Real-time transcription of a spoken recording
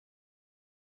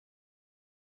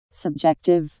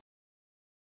Subjective.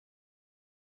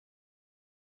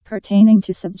 Pertaining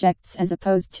to subjects as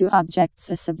opposed to objects.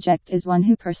 A subject is one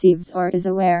who perceives or is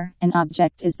aware. An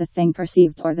object is the thing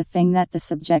perceived or the thing that the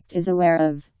subject is aware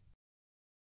of.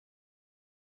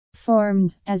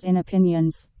 Formed, as in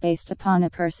opinions, based upon a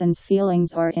person's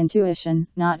feelings or intuition,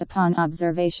 not upon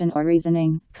observation or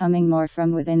reasoning, coming more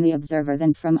from within the observer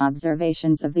than from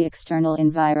observations of the external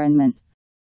environment.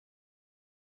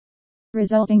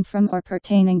 Resulting from or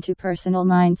pertaining to personal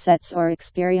mindsets or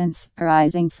experience,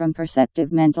 arising from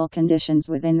perceptive mental conditions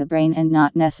within the brain and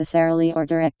not necessarily or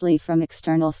directly from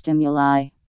external stimuli.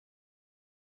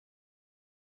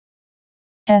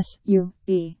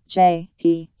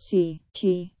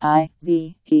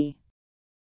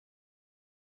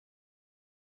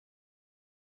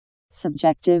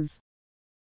 Subjective.